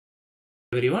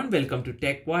Everyone, welcome to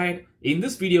TechWired. In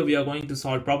this video, we are going to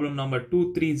solve problem number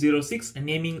 2306,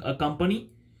 naming a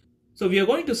company. So we are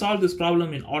going to solve this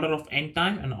problem in order of n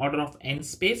time and order of n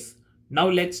space. Now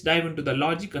let's dive into the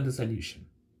logic and the solution.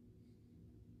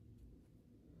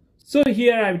 So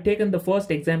here I've taken the first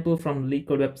example from the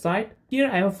Leetcode website. Here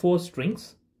I have 4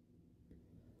 strings.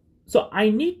 So I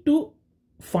need to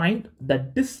find the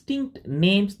distinct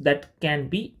names that can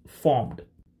be formed.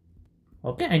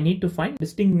 Okay, I need to find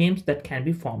distinct names that can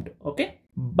be formed, okay,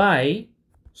 by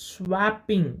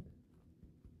swapping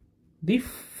the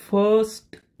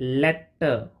first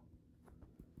letter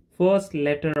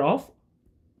of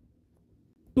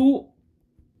 2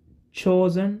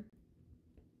 chosen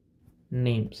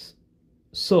names.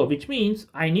 So which means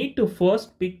I need to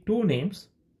first pick 2 names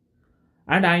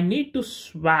and I need to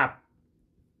swap.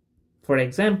 For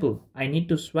example, I need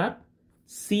to swap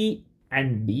C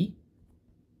and D.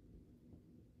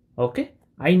 Okay,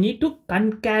 I need to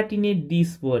concatenate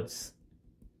these words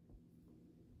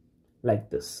like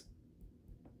this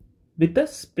with a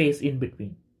space in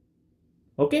between.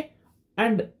 Okay,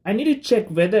 and I need to check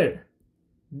whether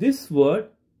this word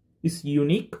is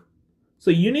unique.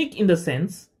 So unique in the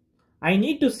sense I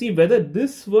need to see whether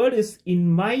this word is in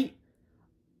my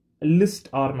list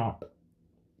or not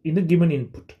in the given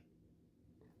input.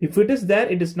 If it is there,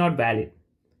 it is not valid.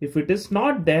 If it is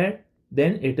not there,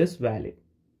 then it is valid.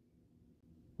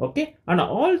 Okay, and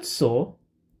also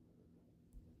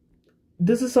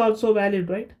this is also valid,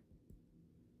 right?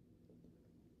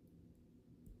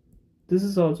 This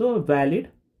is also a valid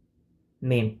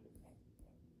name.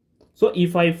 So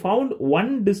if I found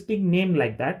one distinct name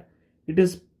like that, it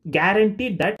is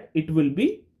guaranteed that it will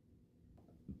be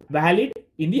valid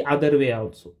in the other way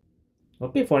also.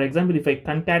 Okay, for example, if I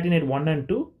concatenate 1 and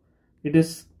 2, it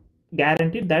is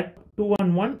guaranteed that 2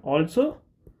 and 1 also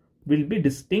will be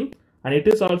distinct. And it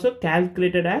is also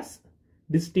calculated as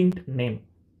distinct name.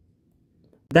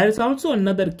 There is also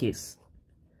another case.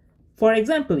 For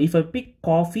example, if I pick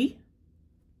coffee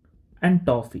and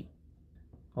toffee,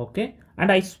 okay,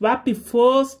 and I swap the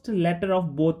first letter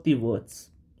of both the words.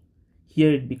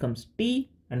 Here it becomes T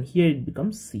and here it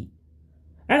becomes C.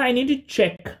 And I need to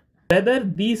check whether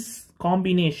these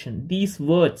combination, these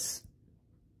words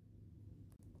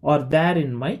are there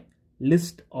in my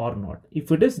list or not.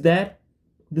 If it is there,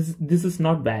 this is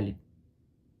not valid.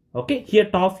 Okay, here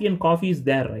toffee and coffee is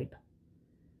there, right?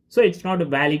 So it's not a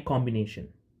valid combination.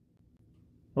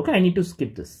 Okay, I need to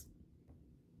skip this.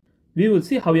 We will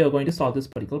see how we are going to solve this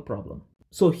particular problem.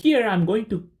 So here I'm going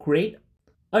to create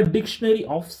a dictionary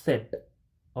of set.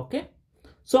 Okay,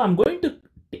 so I'm going to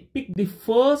pick the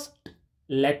first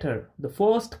letter, the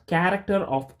first character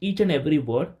of each and every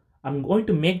word. I'm going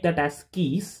to make that as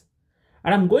keys.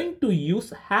 And I'm going to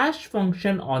use hash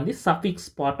function on the suffix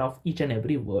part of each and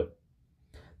every word.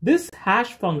 This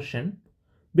hash function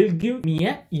will give me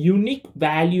a unique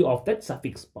value of that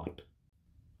suffix part.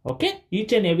 Okay,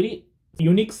 each and every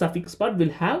unique suffix part will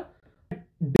have a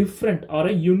different or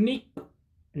a unique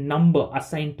number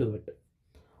assigned to it.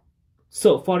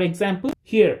 So for example,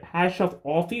 here hash of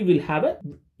coffee will have a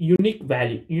unique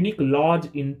value, unique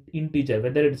large integer,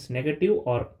 whether it is negative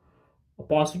or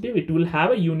positive, it will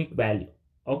have a unique value.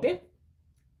 Okay,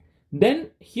 then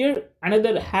here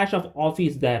another hash of coffee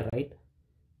is there, right?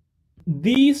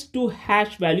 These 2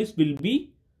 hash values will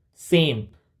be same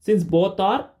since both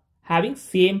are having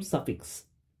same suffix.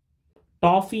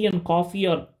 Toffee and coffee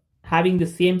are having the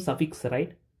same suffix,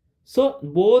 right? So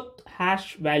both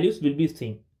hash values will be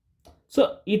same.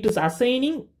 So it is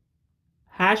assigning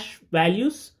hash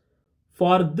values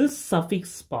for this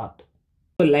suffix part.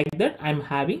 So like that, I'm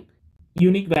having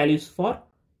unique values for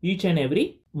each and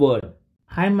every word.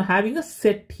 I'm having a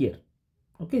set here.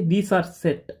 Okay, these are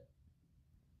set.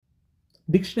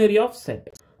 Dictionary of set.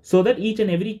 So that each and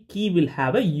every key will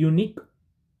have a unique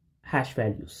hash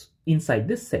values inside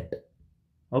this set.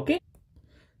 Okay.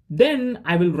 Then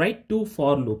I will write 2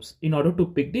 for loops in order to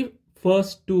pick the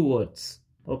first 2 words.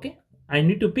 Okay. I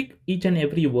need to pick each and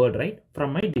every word, right,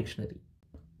 from my dictionary.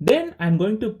 Then I'm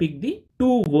going to pick the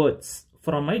 2 words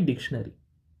from my dictionary.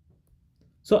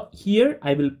 So here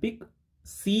I will pick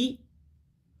C.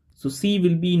 So C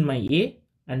will be in my A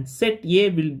and set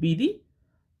A will be the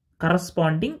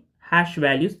corresponding hash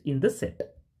values in the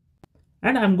set.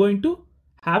 And I'm going to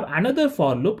have another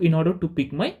for loop in order to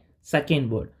pick my second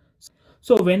word.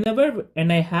 So when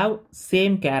I have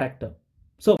same character,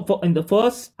 so in the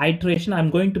first iteration, I'm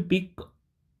going to pick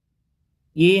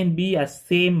A and B as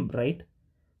same, right?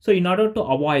 So in order to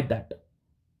avoid that,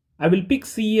 I will pick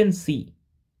C and C.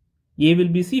 A will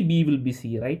be C, B will be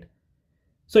C, right?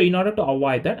 So in order to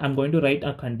avoid that, I'm going to write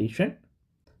a condition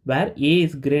where A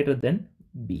is greater than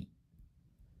B.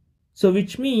 So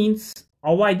which means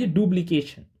avoid the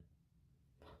duplication.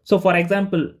 So for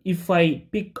example, if I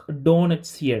pick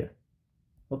donuts here,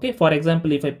 okay, for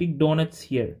example, if I pick donuts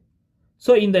here,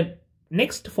 so in the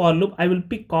next for loop, I will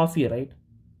pick coffee, right?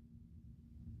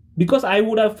 Because I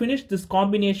would have finished this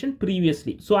combination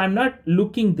previously. So I'm not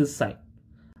looking this side.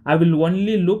 I will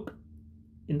only look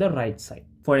in the right side.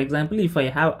 For example, if I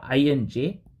have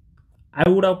INJ, I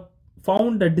would have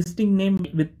found a distinct name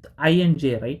with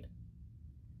INJ, right?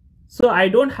 So I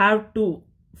don't have to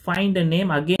find a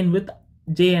name again with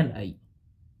J and I.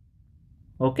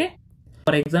 Okay.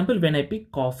 For example, when I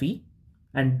pick coffee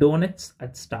and donuts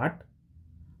at start,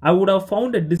 I would have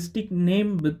found a distinct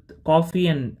name with coffee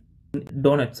and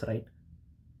donuts, right?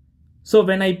 So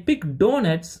when I pick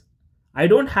donuts, I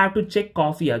don't have to check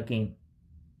coffee again.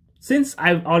 Since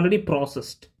I've already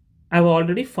processed, I've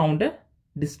already found a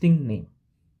distinct name.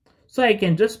 So I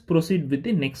can just proceed with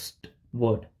the next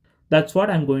word. That's what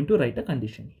I'm going to write a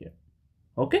condition here.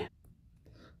 Okay.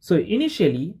 So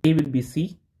initially A will be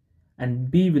C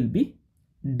and B will be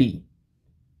D.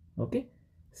 Okay.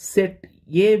 Set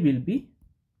A will be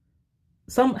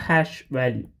some hash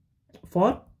value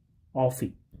for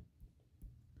coffee.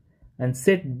 And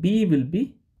set B will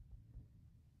be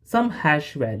some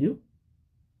hash value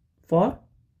for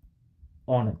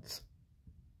donuts.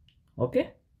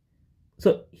 Okay.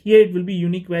 So here it will be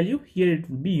unique value, here it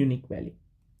will be unique value.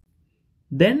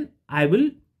 Then I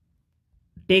will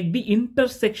take the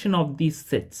intersection of these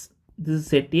sets. This is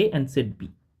set A and set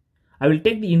B. I will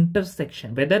take the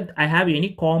intersection, whether I have any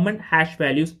common hash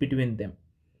values between them.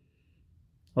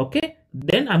 Okay.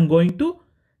 Then I'm going to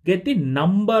get the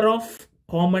number of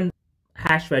common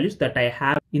hash values that I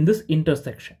have in this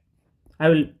intersection. I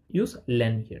will use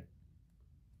len here.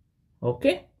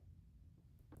 Okay.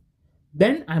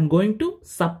 Then I'm going to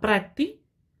subtract the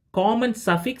common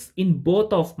suffix in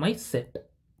both of my set.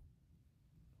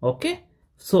 Okay.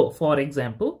 So for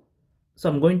example, so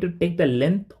I'm going to take the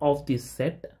length of this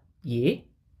set A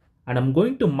and I'm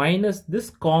going to minus this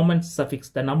common suffix,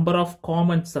 the number of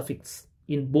common suffix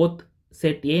in both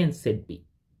set A and set B.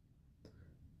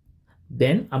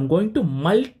 Then I'm going to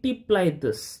multiply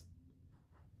this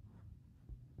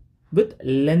with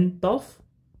length of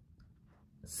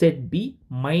set B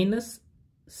minus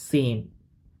same.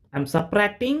 I'm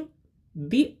subtracting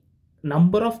the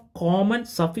number of common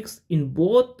suffix in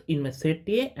both in my set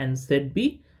A and set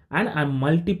B and I'm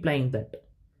multiplying that.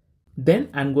 Then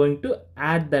I'm going to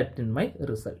add that in my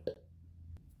result.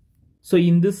 So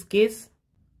in this case,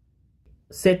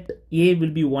 set A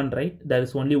will be 1, right? There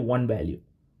is only one value.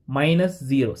 Minus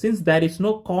 0. Since there is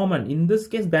no common, in this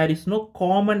case, there is no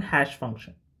common hash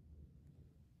function.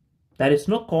 There is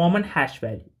no common hash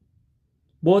value.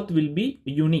 Both will be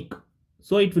unique.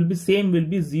 So it will be same will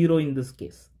be 0 in this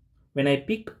case. When I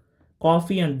pick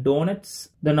coffee and donuts,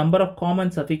 the number of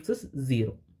common suffixes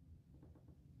 0.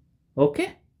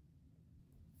 Okay.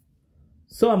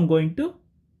 So I'm going to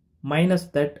minus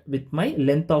that with my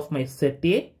length of my set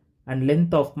A and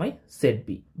length of my set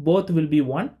B. Both will be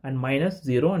 1 and minus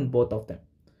 0 on both of them.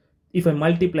 If I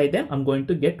multiply them, I'm going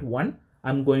to get 1.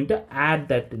 I'm going to add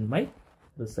that in my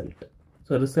result.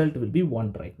 So result will be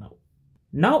 1 right now.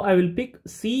 Now I will pick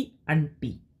C and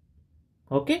T.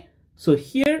 Okay. So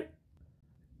here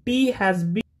T has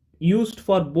been used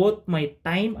for both my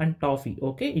time and toffee.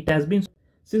 Okay. It has been,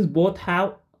 since both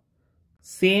have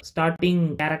same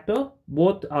starting character,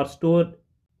 both are stored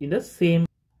in the same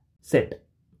set.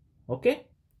 Okay.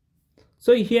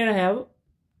 So here I have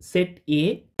set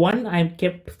A. One I've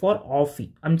kept for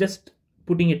coffee. I'm just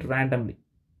putting it randomly.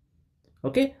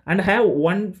 Okay. And I have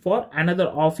one for another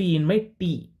coffee in my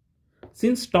T.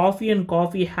 Since toffee and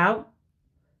coffee have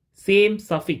same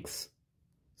suffix,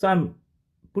 so I'm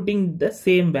putting the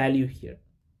same value here.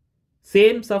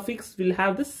 Same suffix will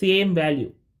have the same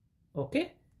value.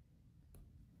 Okay.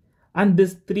 And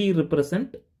this 3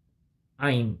 represent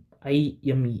IME.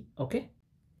 Okay.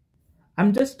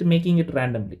 I'm just making it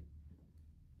randomly,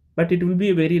 but it will be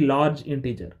a very large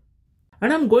integer.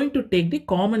 And I'm going to take the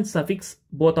common suffix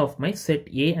both of my set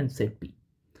A and set B.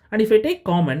 And if I take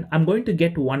common, I'm going to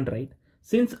get 1, right?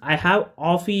 Since I have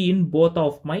coffee in both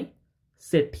of my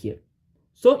set here.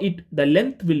 So the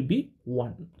length will be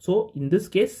 1. So in this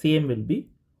case, same will be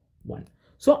 1.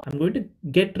 So I'm going to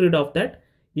get rid of that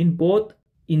in both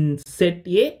in set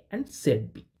A and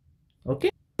set B. Okay.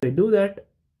 If I do that,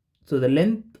 so the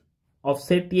length of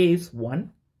set A is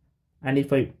 1. And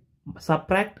if I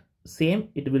subtract same,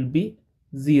 it will be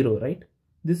 0, right?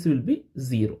 This will be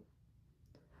 0.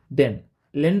 Then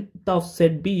length of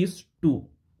set B is 2.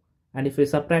 And if I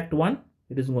subtract 1,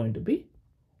 it is going to be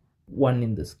 1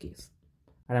 in this case.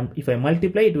 and if I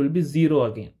multiply, it will be 0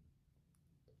 again.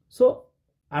 So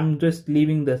I'm just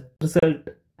leaving the result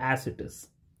as it is.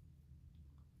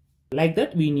 Like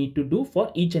that we need to do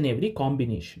for each and every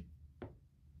combination.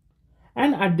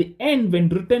 And at the end, when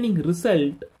returning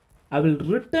result, I will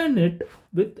return it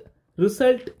with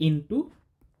result into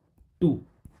 2.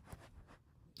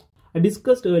 I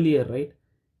discussed earlier, right?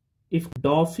 If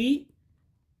Doffy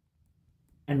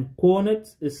and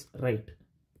Conuts is right,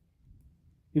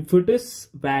 if it is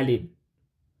valid,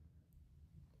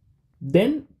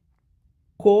 then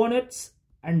Conuts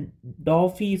and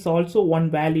Doffy is also one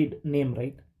valid name,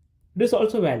 right? It is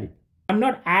also valid. I'm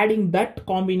not adding that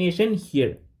combination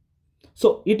here.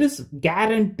 So it is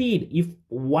guaranteed if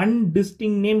one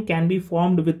distinct name can be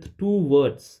formed with 2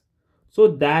 words. So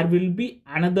there will be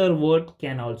another word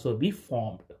can also be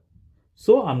formed.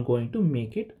 So I'm going to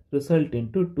make it result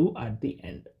into 2 at the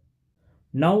end.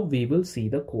 Now we will see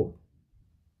the code.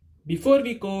 Before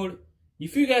we code,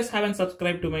 if you guys haven't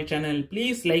subscribed to my channel,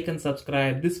 please like and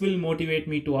subscribe. This will motivate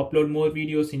me to upload more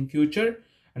videos in future.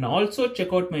 And also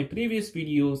check out my previous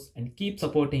videos and keep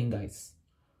supporting, guys.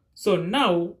 So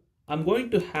now I'm going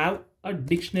to have a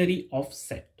dictionary of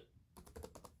set.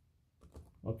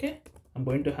 Okay, I'm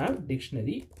going to have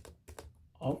dictionary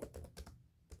of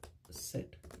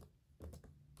set.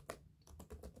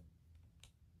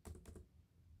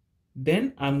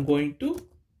 Then I'm going to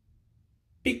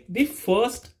pick the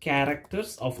first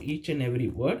characters of each and every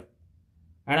word,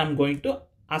 and I'm going to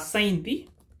assign the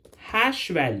hash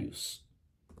values.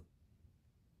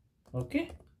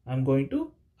 Okay, I'm going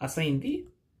to assign the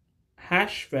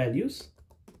hash values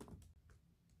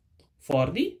for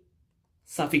the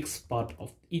suffix part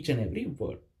of each and every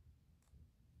word.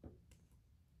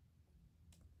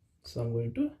 So I'm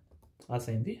going to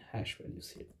assign the hash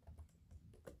values here.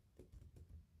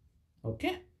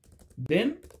 Okay,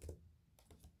 then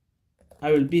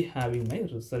I will be having my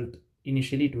result.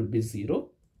 Initially it will be 0.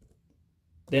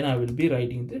 Then I will be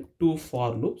writing the 2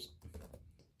 for loops.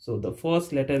 So the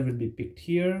first letter will be picked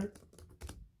here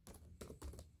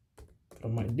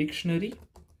from my dictionary.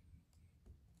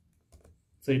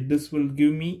 So this will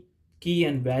give me key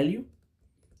and value.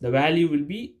 The value will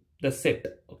be the set.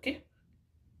 Okay,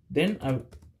 then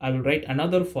I will write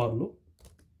another for loop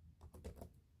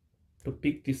to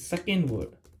pick the second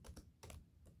word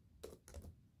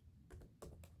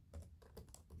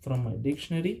from my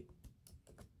dictionary,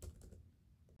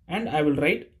 and I will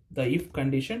write the if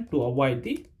condition to avoid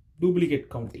the duplicate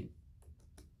counting.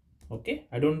 Okay,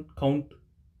 I don't count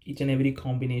each and every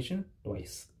combination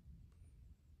twice.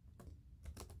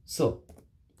 So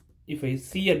if I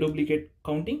see a duplicate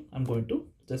counting, I'm going to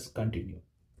just continue.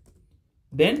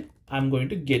 Then I'm going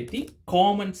to get the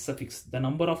common suffix, the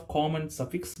number of common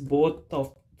suffix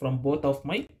from both of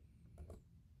my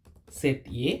set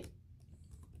A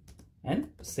and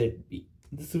set B.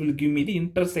 This will give me the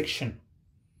intersection,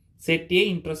 set A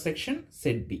intersection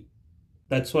set B.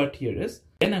 That's what here is.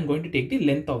 Then I'm going to take the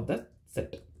length of the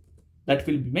set. That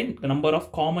will be my number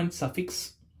of common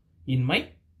suffix in my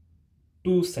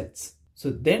 2 sets. So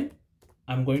then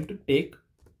I'm going to take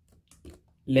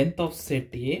length of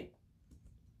set A,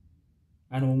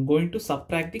 and I'm going to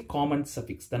subtract the common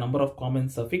suffix, the number of common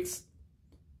suffix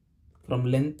from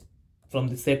length from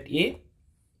the set A,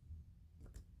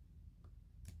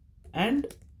 and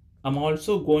I'm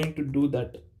also going to do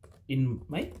that in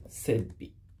my set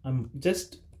B. I'm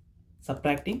just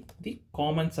subtracting the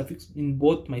common suffix in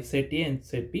both my set A and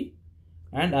set B,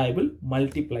 and I will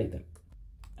multiply them,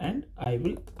 and I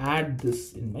will add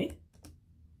this in my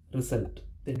result.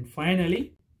 Then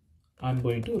finally I'm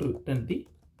going to return the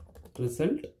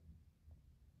result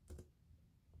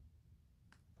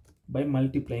by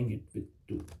multiplying it with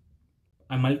 2.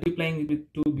 I'm multiplying it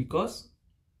with 2 because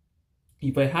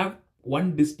if I have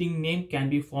one distinct name can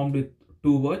be formed with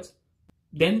 2 words,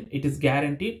 then it is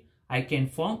guaranteed I can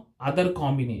form other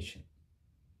combination.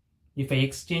 If I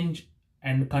exchange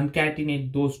and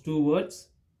concatenate those 2 words,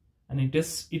 and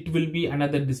it will be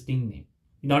another distinct name.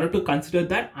 In order to consider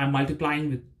that, I'm multiplying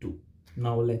with 2.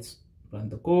 Now let's run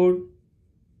the code.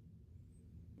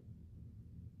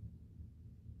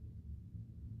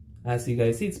 As you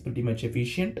guys see, it's pretty much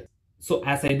efficient. So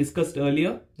as I discussed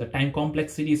earlier, the time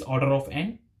complexity is order of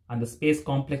n and the space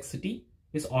complexity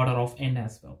is order of n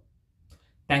as well.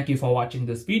 Thank you for watching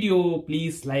this video.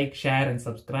 Please like, share and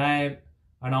subscribe,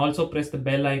 and also press the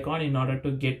bell icon in order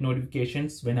to get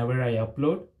notifications whenever I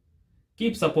upload.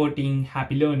 Keep supporting.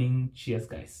 Happy learning. Cheers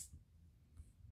guys.